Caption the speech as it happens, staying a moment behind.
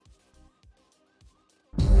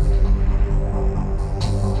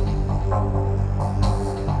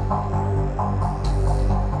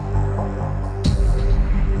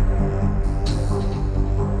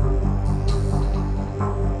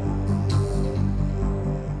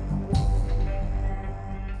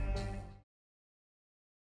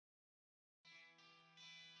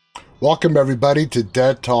Welcome, everybody, to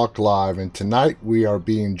Dead Talk Live. And tonight we are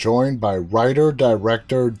being joined by writer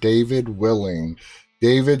director David Willing.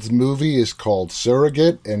 David's movie is called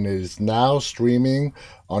Surrogate and is now streaming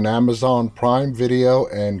on Amazon Prime Video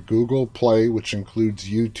and Google Play, which includes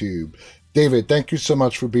YouTube. David, thank you so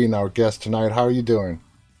much for being our guest tonight. How are you doing?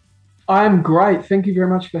 I'm great. Thank you very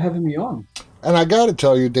much for having me on. And I got to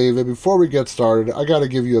tell you, David, before we get started, I got to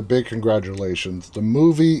give you a big congratulations. The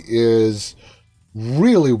movie is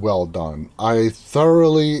really well done. I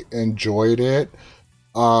thoroughly enjoyed it.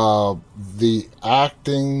 The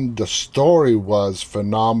acting, the story was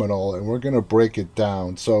phenomenal, and we're going to break it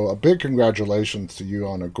down. So, a big congratulations to you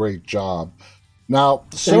on a great job. Now,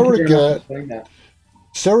 Thank you very much for saying that.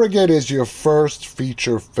 Surrogate is your first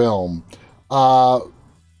feature film. Uh,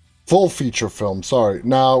 Full feature film, sorry.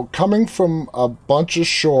 Now, coming from a bunch of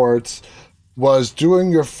shorts, was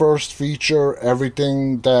doing your first feature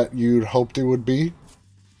everything that you'd hoped it would be?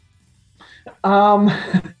 Um,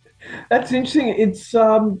 that's interesting.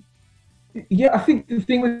 Yeah, I think the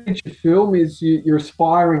thing with feature film is you're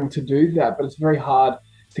aspiring to do that, but it's very hard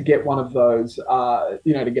to get one of those, to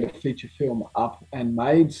get a feature film up and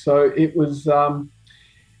made. So it was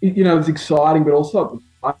exciting, but also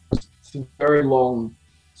it's a very long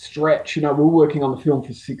stretch. We were working on the film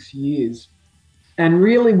for 6 years. And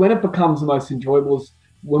really, when it becomes the most enjoyable is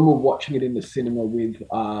when we're watching it in the cinema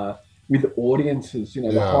with audiences. The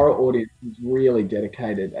Yeah. horror audience is really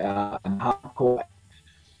dedicated and hardcore.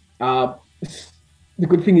 Uh, the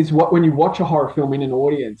good thing is, when you watch a horror film in an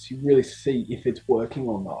audience, you really see if it's working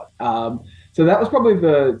or not. So that was probably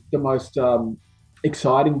the most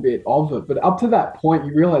exciting bit of it. But up to that point,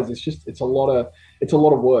 you realize it's a lot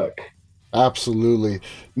of work. Absolutely.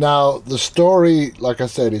 Now, the story, like I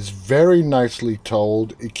said, is very nicely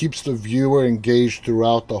told. It keeps the viewer engaged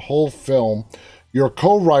throughout the whole film. Your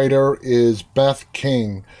co writer is Beth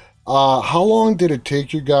King. How long did it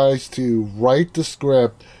take you guys to write the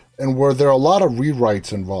script, and were there a lot of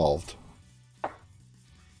rewrites involved?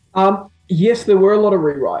 Yes, there were a lot of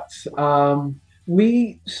rewrites.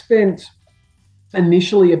 We spent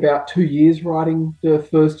initially about 2 years writing the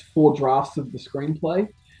first four drafts of the screenplay.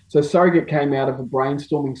 So Surrogate came out of a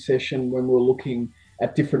brainstorming session when we were looking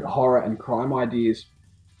at different horror and crime ideas.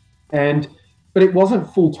 And but it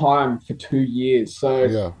wasn't full time for 2 years. So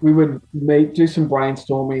Yeah. we would meet, do some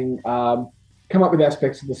brainstorming, come up with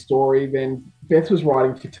aspects of the story. Then Beth was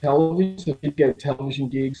writing for television, so she'd get a television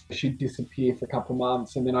gig. So she'd disappear for a couple of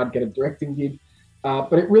months, and then I'd get a directing gig.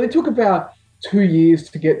 But it really took about 2 years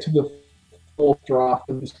to get to the fourth draft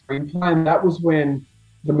of the screenplay, and that was when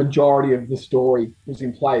the majority of the story was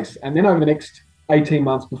in place. And then over the next 18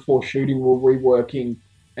 months before shooting, we're reworking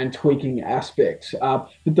and tweaking aspects. But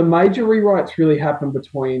the major rewrites really happen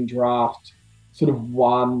between draft sort of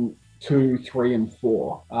one, two, three, and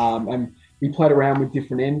four. And we played around with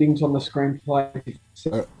different endings on the screenplay.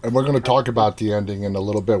 And we're going to talk about the ending in a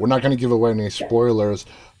little bit. We're not going to give away any spoilers,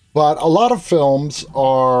 but a lot of films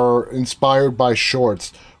are inspired by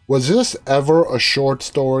shorts. Was this ever a short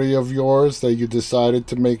story of yours that you decided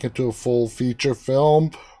to make into a full feature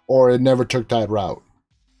film, or it never took that route?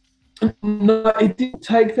 No, it didn't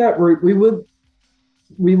take that route. We were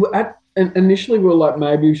initially we were like,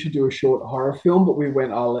 maybe we should do a short horror film, but we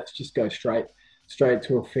went, oh, let's just go straight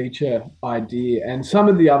to a feature idea. And some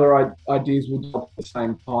of the other ideas we develop at the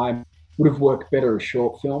same time would have worked better as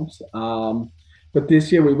short films. But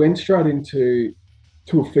this year we went straight into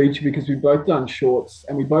to a feature because we both done shorts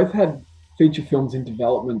and we both had feature films in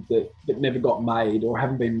development that never got made or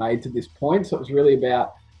haven't been made to this point. So it was really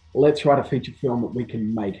about, let's write a feature film that we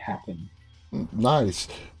can make happen. Nice.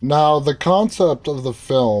 Now, the concept of the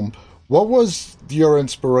film, what was your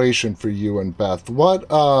inspiration for you and Beth?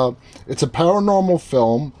 It's a paranormal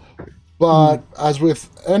film, but Mm, as with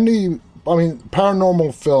any, I mean,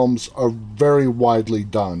 paranormal films are very widely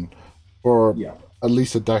done for yeah. at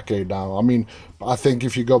least a decade now. I mean, I think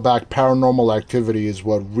if you go back, Paranormal Activity is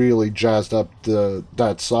what really jazzed up that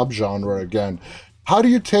subgenre again. How do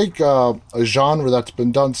you take a genre that's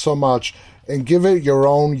been done so much and give it your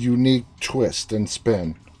own unique twist and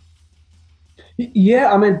spin?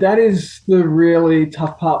 Yeah, I mean, that is the really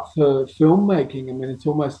tough part for filmmaking. I mean, it's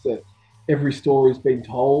almost that every story's been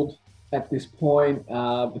told at this point.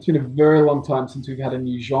 It's been a very long time since we've had a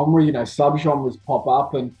new genre. Subgenres pop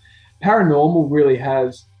up, and paranormal really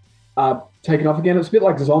has taken off again. It's a bit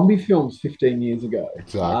like zombie films 15 years ago.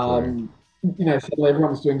 Exactly. Suddenly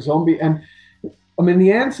everyone was doing zombie. And I mean,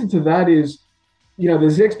 the answer to that is,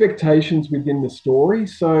 there's expectations within the story.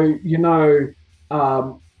 So,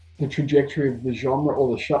 um, the trajectory of the genre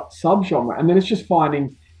or the subgenre. And then it's just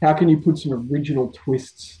finding how can you put some original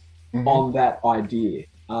twists Hmm. on that idea.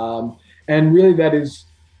 And really, that is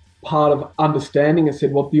part of understanding, I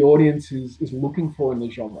said, what the audience is looking for in the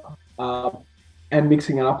genre, and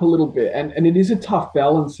mixing it up a little bit. And it is a tough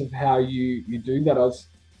balance of how you do that. I was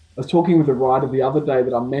talking with a writer the other day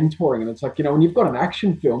that I'm mentoring, and it's like, when you've got an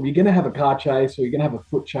action film, you're going to have a car chase, or you're going to have a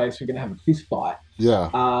foot chase, or you're going to have a fist fight. Yeah.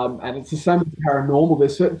 And it's the same with paranormal.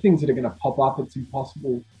 There's certain things that are going to pop up. It's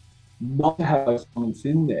impossible not to have those elements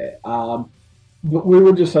in there. But we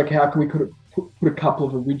were just like, how can we put a couple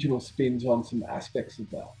of original spins on some aspects of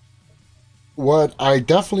that? What I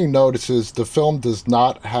definitely notice is the film does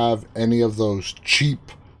not have any of those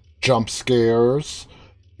cheap jump scares.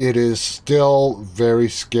 It is still very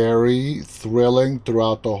scary, thrilling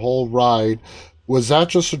throughout the whole ride. Was that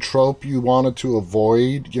just a trope you wanted to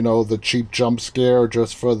avoid, the cheap jump scare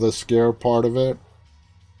just for the scare part of it?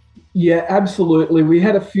 Yeah, absolutely. We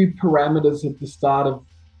had a few parameters at the start of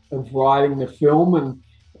writing the film, and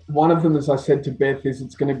one of them, as I said to Beth, is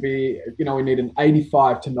it's going to be, we need an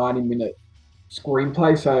 85 to 90-minute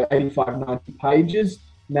screenplay, so 85, 90 pages.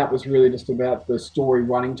 And that was really just about the story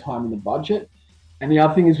running time and the budget. And the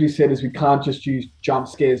other thing, as we said, is we can't just use jump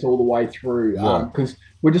scares all the way through, because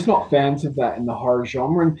we're just not fans of that in the horror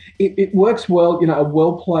genre. And it works well, a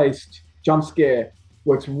well-placed jump scare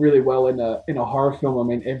works really well in a horror film. I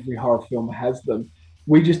mean, every horror film has them.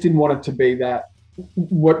 We just didn't want it to be that.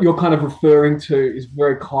 What you're kind of referring to is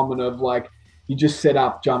very common, of like, you just set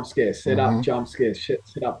up jump scare, set up jump scare,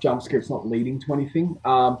 set up jump scare. It's not leading to anything.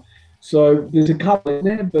 So there's a couple in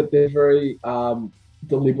there, but they're very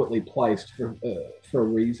deliberately placed for a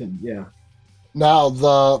reason. Yeah. Now,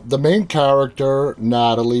 the main character,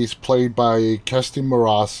 Natalie, is played by Kirsty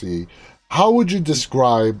Morasi. How would you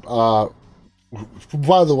describe,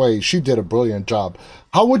 by the way, she did a brilliant job.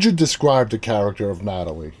 How would you describe the character of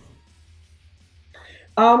Natalie?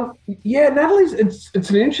 Yeah, Natalie's, it's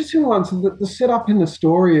an interesting one. So the setup in the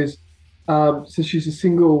story is, so she's a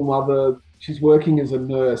single mother. She's working as a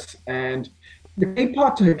nurse, and the key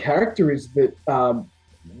part to her character is that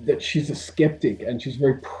she's a skeptic, and she's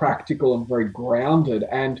very practical and very grounded.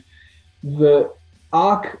 And the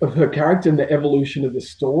arc of her character and the evolution of the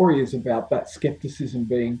story is about that skepticism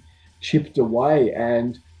being chipped away.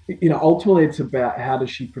 And ultimately, it's about how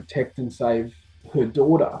does she protect and save her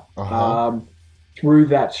daughter. Through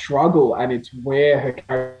that struggle, and it's where her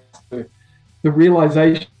character, the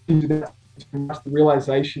realizations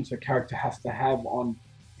her character has to have on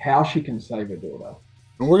how she can save her daughter.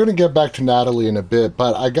 And we're going to get back to Natalie in a bit,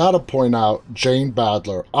 but I got to point out Jane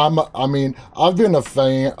Badler. I've been a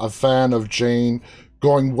fan of Jane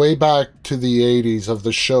going way back to the 80s of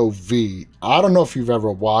the show V. I don't know if you've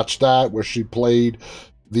ever watched that, where she played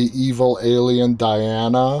the evil alien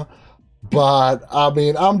Diana. But,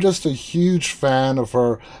 I'm just a huge fan of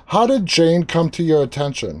her. How did Jane come to your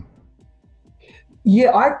attention?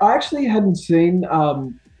 Yeah, I actually hadn't seen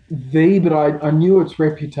V, but I knew its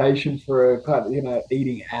reputation for kind of,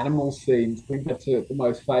 eating animal scenes. I think that's the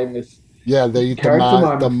most famous. Yeah, they eat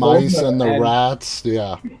the mice and the rats.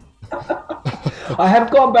 Yeah. I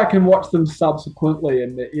have gone back and watched them subsequently,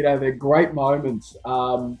 and they're great moments.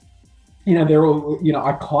 They're all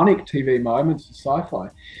iconic TV moments for sci-fi.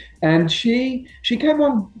 And she came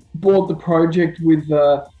on board the project with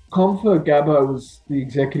Comfer Gabo was the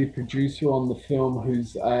executive producer on the film,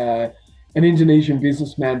 who's an Indonesian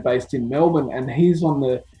businessman based in Melbourne, and he's on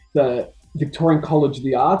the Victorian College of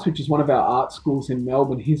the Arts, which is one of our art schools in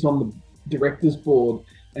Melbourne. He's on the director's board,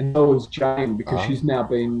 and so is Jane, because she's now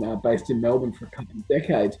been based in Melbourne for a couple of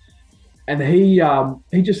decades. And he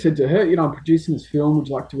just said to her, I'm producing this film. Would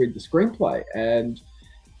you like to read the screenplay? And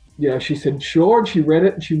she said sure, and she read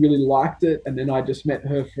it and she really liked it. And then I just met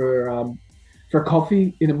her for a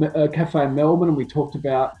coffee in a cafe in Melbourne, and we talked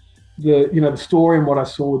about the story and what I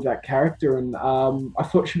saw with that character. And I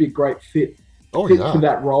thought she'd be a great fit for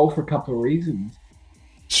that role for a couple of reasons.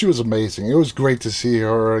 She was amazing. It was great to see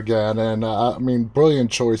her again, and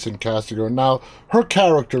brilliant choice in casting her. Now, her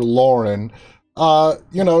character Lauren.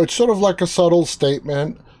 It's sort of like a subtle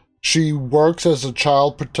statement. She works as a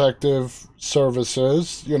child protective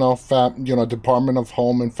services, Department of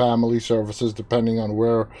Home and Family Services, depending on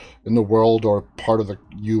where in the world or part of the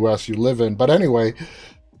U.S. you live in. But anyway,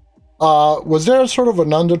 was there sort of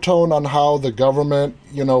an undertone on how the government,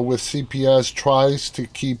 with CPS tries to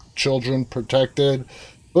keep children protected,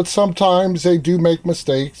 but sometimes they do make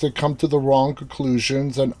mistakes, they come to the wrong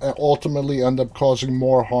conclusions, and ultimately end up causing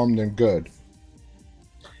more harm than good?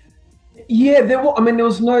 Yeah, there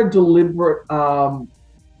was no deliberate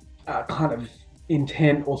kind of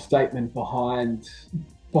intent or statement behind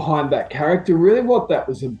that character. Really, what that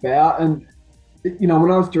was about, and when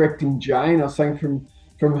I was directing Jane, I was saying from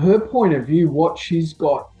from her point of view, what she's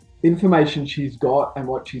got, information she's got, and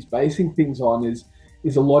what she's basing things on is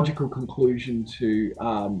a logical conclusion to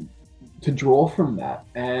draw from that.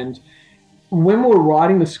 And when we're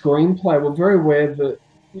writing the screenplay, we're very aware that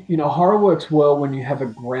horror works well when you have a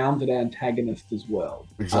grounded antagonist as well,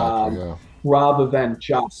 Exactly. Yeah. rather than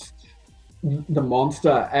just the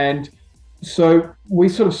monster. And so we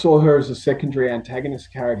sort of saw her as a secondary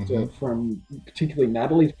antagonist character from particularly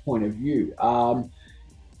Natalie's point of view.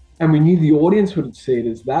 And we knew the audience would see it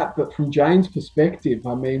as that. But from Jane's perspective,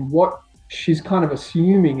 I mean, what she's kind of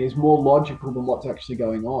assuming is more logical than what's actually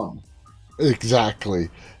going on. Exactly.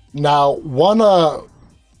 Now, one of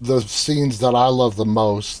the scenes that I love the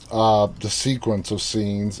most, the sequence of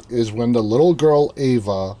scenes, is when the little girl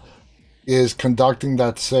Ava is conducting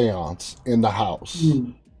that seance in the house.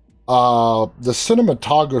 The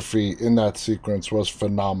cinematography in that sequence was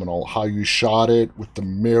phenomenal. How you shot it with the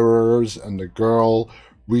mirrors and the girl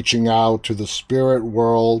reaching out to the spirit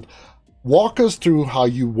world. Walk us through how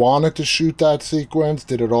you wanted to shoot that sequence.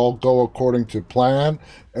 Did it all go according to plan?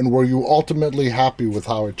 And were you ultimately happy with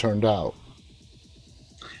how it turned out?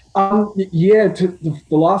 Yeah, to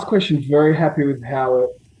the last question, very happy with how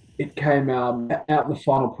it came out in the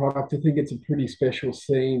final product. I think it's a pretty special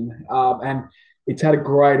scene, and it's had a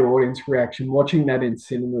great audience reaction. Watching that in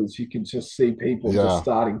cinemas, you can just see people just Yeah.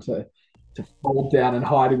 starting to fold down and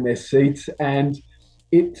hide in their seats. And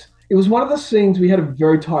it was one of the scenes. We had a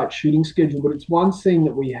very tight shooting schedule, but it's one scene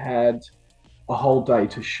that we had a whole day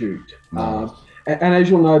to shoot. Nice. And as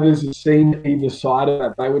you'll know, there's a scene either side of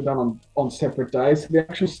that. They were done on separate days. So the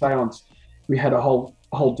actual seance, we had a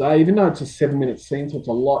whole day, even though it's a 7 minute scene, so it's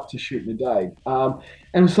a lot to shoot in a day. And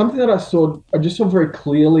it was something that I just saw very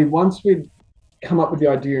clearly once we'd come up with the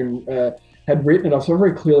idea and had written it. I saw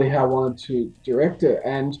very clearly how I wanted to direct it,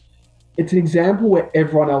 and it's an example where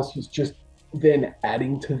everyone else was just then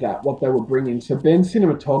adding to that what they were bringing. So Ben's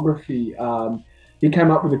cinematography, he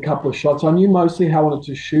came up with a couple of shots. I knew mostly how I wanted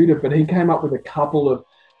to shoot it, but he came up with a couple of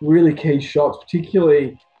really key shots,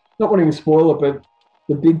 particularly not wanting to spoil it, but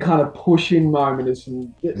the big kind of push in moment is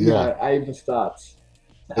Yeah. Ava starts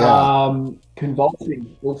Yeah.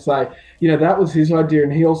 convulsing. We'll say, that was his idea,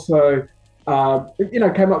 and he also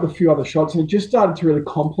came up with a few other shots, and it just started to really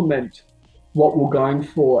complement what we're going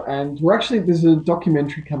for. And there's a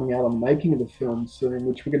documentary coming out on the making of the film soon,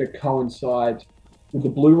 which we're going to coincide with the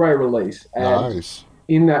Blu-ray release. And Nice.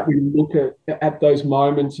 in that, we look at those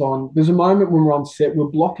moments there's a moment when we're on set, we're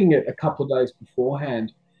blocking it a couple of days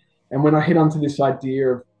beforehand. And when I hit onto this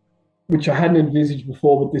idea of, which I hadn't envisaged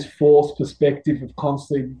before, but this forced perspective of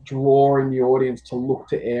constantly drawing the audience to look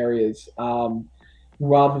to areas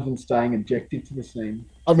rather than staying objective to the scene.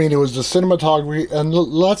 I mean, it was the cinematography, and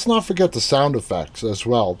let's not forget the sound effects as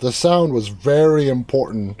well. The sound was very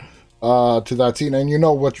important to that scene, and you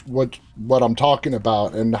know what I'm talking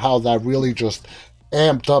about, and how that really just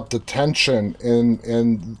amped up the tension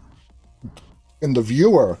in the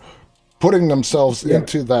viewer putting themselves Yeah.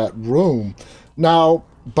 into that room. Now,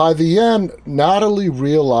 by the end, Natalie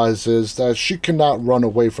realizes that she cannot run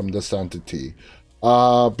away from this entity.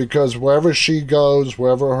 Because wherever she goes,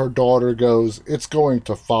 wherever her daughter goes, it's going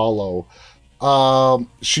to follow.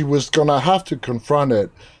 She was going to have to confront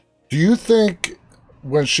it. Do you think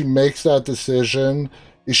when she makes that decision,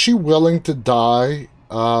 is she willing to die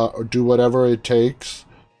or do whatever it takes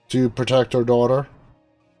to protect her daughter?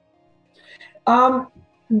 Um,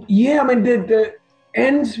 yeah, I mean, the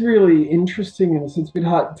end's really interesting, and it's a bit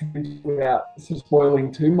hard to get into without sort of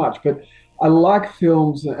spoiling too much. But I like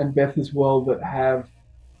films, and Beth as well, that have,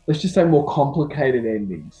 let's just say, more complicated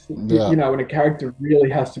endings. Yeah, When a character really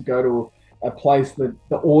has to go to a place that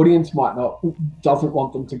the audience doesn't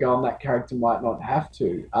want them to go, and that character might not have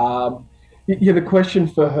to. Yeah, the question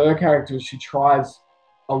for her character is she tries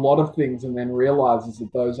a lot of things and then realizes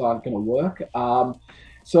that those aren't going to work.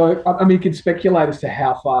 So, I mean, you could speculate as to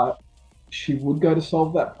how far she would go to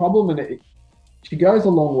solve that problem, and she goes a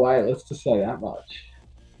long way. Let's just say that much.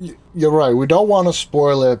 you're right. We don't want to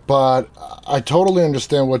spoil it, but I totally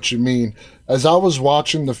understand what you mean. As I was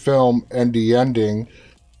watching the film and the ending,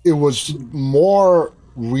 it was more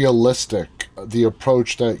realistic, the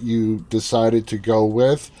approach that you decided to go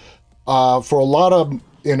with. For a lot of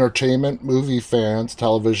entertainment, movie fans,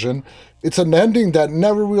 television, it's an ending that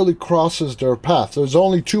never really crosses their path. There's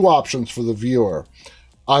only two options for the viewer: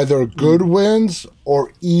 either good wins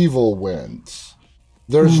or evil wins.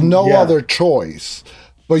 There's no Yeah. other choice.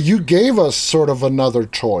 But you gave us sort of another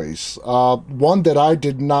choice, one that I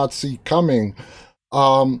did not see coming.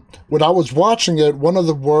 When I was watching it, one of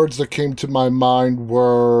the words that came to my mind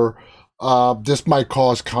were this might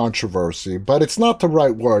cause controversy, but it's not the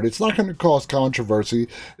right word. It's not going to cause controversy.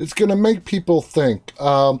 It's going to make people think.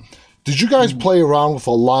 Did you guys play around with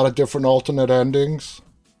a lot of different alternate endings?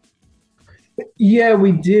 Yeah,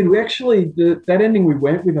 we did. We actually that ending we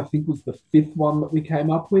went with, I think, was the fifth one that we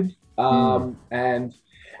came up with, Hmm. and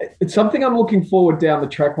it's something I'm looking forward down the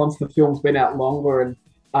track once the film's been out longer and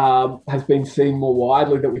has been seen more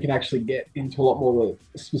widely that we can actually get into a lot more of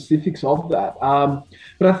the specifics of that.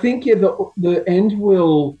 But I think yeah, the end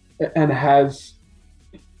will and has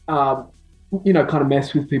um, kind of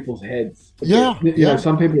messed with people's heads a bit. Yeah, yeah,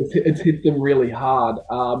 Some people it's hit them really hard,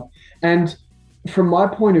 and from my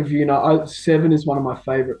point of view, Seven is one of my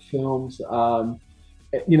favorite films.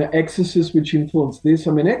 Exorcist, which influenced this.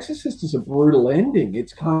 I mean, Exorcist is a brutal ending.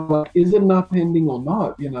 It's kind of like, is it an up ending or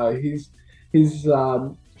not? He's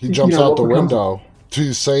he jumps out what the becomes, window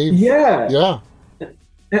to save. yeah. Yeah,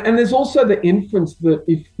 And there's also the inference that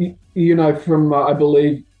if, from, I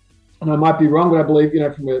believe, and I might be wrong, but I believe,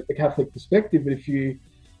 from the Catholic perspective, that if you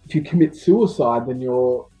commit suicide, then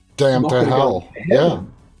you're damn not to going to go hell. to Yeah,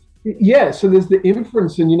 heaven. Yeah, so there's the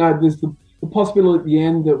inference, and there's the possibility at the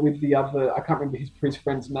end that with the other, I can't remember his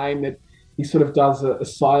friend's name, that he sort of does a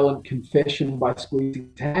silent confession by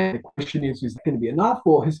squeezing his hand. The question is that going to be enough,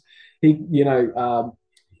 or has he,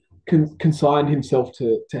 consigned himself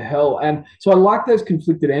to hell? And so I like those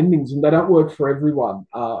conflicted endings, and they don't work for everyone.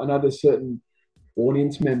 I know there's certain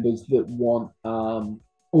audience members that want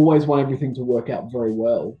always want everything to work out very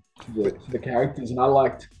well for the characters, and I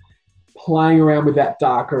liked playing around with that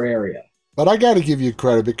darker area. but I got to give you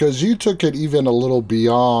credit because you took it even a little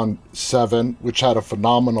beyond Seven, which had a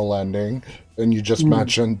phenomenal ending, and you just Mm.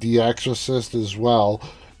 mentioned The Exorcist as well.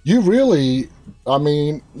 You really, I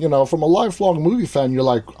mean, from a lifelong movie fan,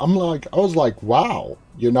 I was like, wow,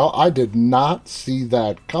 I did not see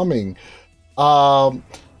that coming. Um,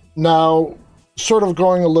 Now, sort of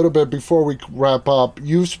going a little bit before we wrap up,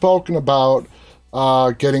 you've spoken about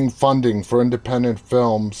getting funding for independent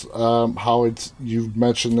films. How you've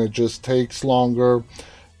mentioned it just takes longer.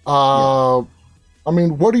 Yeah. Uh, I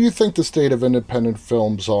mean, what do you think the state of independent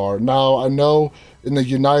films are now? I know in the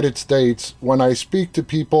United States, when I speak to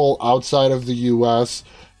people outside of the U.S.,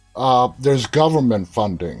 there's government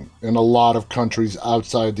funding in a lot of countries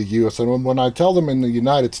outside the U.S. And when I tell them in the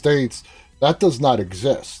United States, that does not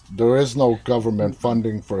exist. There is no government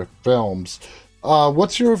funding for films.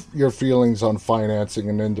 What's your feelings on financing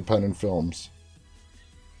in independent films?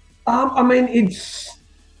 I mean,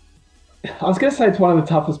 I was going to say it's one of the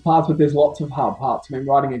toughest parts, but there's lots of hard parts. I mean,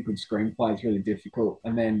 writing a good screenplay is really difficult,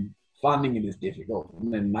 and then funding it is difficult,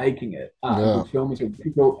 and then making it a Yeah, good film is really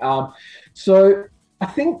difficult. So I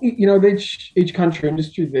think each country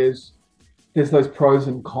industry there's those pros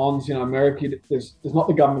and cons. America, there's not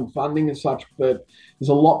the government funding as such, but there's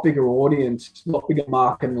a lot bigger audience, a lot bigger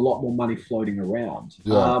market, and a lot more money floating around.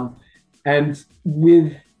 yeah, And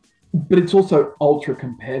with but it's also ultra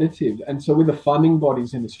competitive. And so with the funding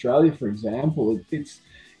bodies in Australia, for example,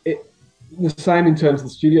 it the same in terms of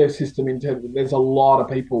the studio system. In terms of, there's a lot of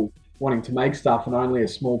people wanting to make stuff, and only a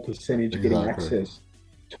small percentage are getting exactly. access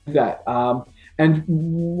to that. And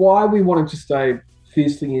why we wanted to stay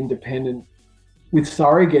fiercely independent with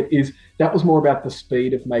Surrogate is that was more about the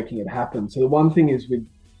speed of making it happen. So the one thing is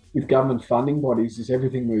with government funding bodies is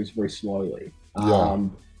everything moves very slowly, Yeah,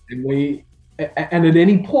 and and at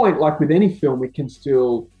any point, like with any film, it can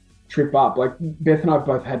still trip up. Like Beth and I have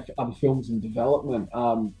both had other films in development,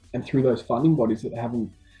 and through those funding bodies that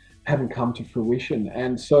haven't come to fruition.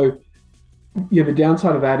 And so, yeah, the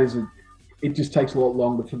downside of that is it just takes a lot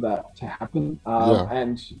longer for that to happen. yeah.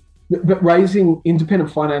 But raising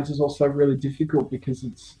independent finance is also really difficult because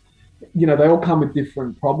they all come with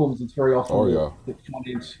different problems. It's very often Oh yeah. that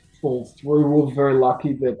finance falls through. We were very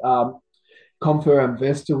lucky that Confer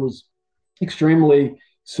Investor was extremely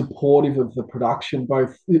supportive of the production,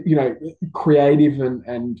 both creative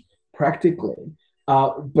and practically.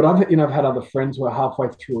 But I've had other friends where halfway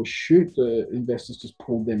through a shoot, the investors just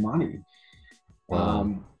pulled their money, Wow.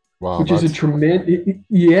 um, Wow. which is a That's tremendous,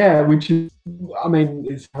 yeah, which is, I mean,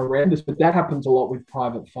 is horrendous. But that happens a lot with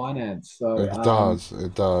private finance. So it does.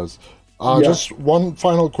 It does. yeah, Just one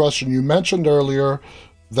final question. You mentioned earlier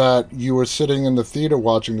that you were sitting in the theater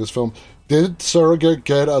watching this film. Did Surrogate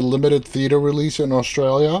get a limited theater release in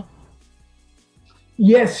Australia?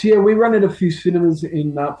 yes, yeah, we run at a few cinemas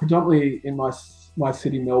in predominantly in my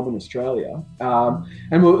city, Melbourne, Australia, and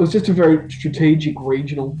it was just a very strategic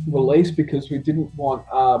regional release because we didn't want,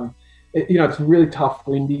 it's really tough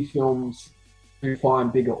for indie films to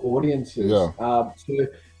find bigger audiences. Yeah. So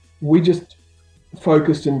we just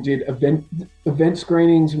focused and did event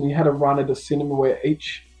screenings, and we had a run at a cinema where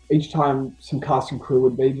each time some cast and crew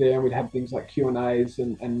would be there, and we'd have things like Q&As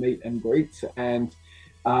and meet and greets. And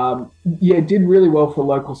yeah, it did really well for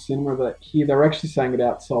local cinema. That here they're actually saying it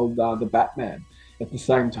outsold the Batman at the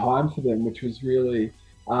same time for them, which was really,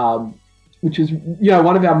 which is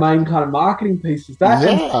one of our main kind of marketing pieces. That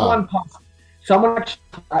and Yeah, someone actually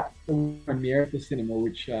at the premiere at the cinema,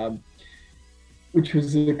 which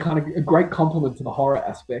was a kind of a great compliment to the horror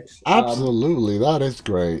aspects. absolutely. That is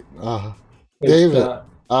great. But David,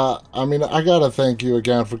 I mean, I got to thank you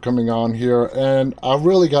again for coming on here. And I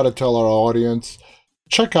really got to tell our audience,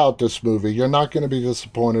 check out this movie. You're not going to be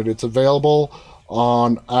disappointed. It's available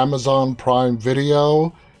on Amazon Prime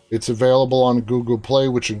Video. It's available on Google Play,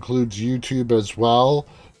 which includes YouTube as well.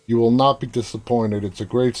 You will not be disappointed. It's a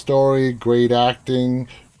great story, great acting,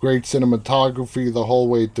 great cinematography the whole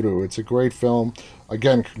way through. It's a great film.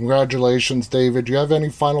 Again, congratulations, David. Do you have any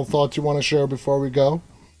final thoughts you want to share before we go?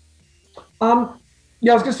 um,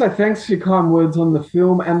 yeah, I was going to say thanks for your kind words on the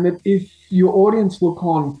film, and that if your audience look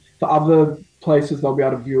on for other places they'll be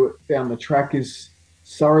able to view it down the track is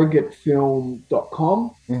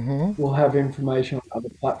surrogatefilm.com. Mm-hmm. We'll have information on other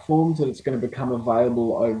platforms that it's going to become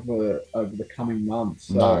available over the coming months.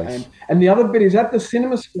 So Nice. and the other bit is at the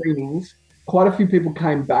cinema screenings, quite a few people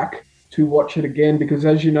came back to watch it again because,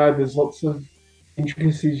 as you know, there's lots of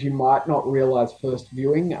intricacies you might not realize first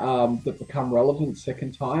viewing that become relevant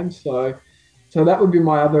second time. So that would be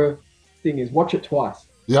my other thing is watch it twice.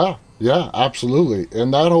 Yeah, yeah, absolutely.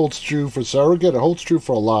 And that holds true for Surrogate. It holds true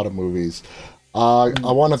for a lot of movies. I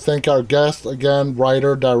Mm. want to thank our guest again,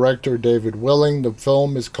 writer, director David Willing. The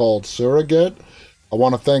film is called Surrogate. I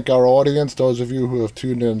want to thank our audience, those of you who have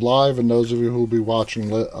tuned in live and those of you who will be watching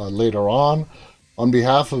later on. On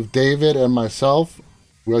behalf of David and myself,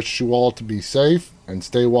 wish you all to be safe and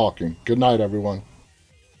stay walking. Good night, everyone.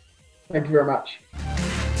 Thank you very much.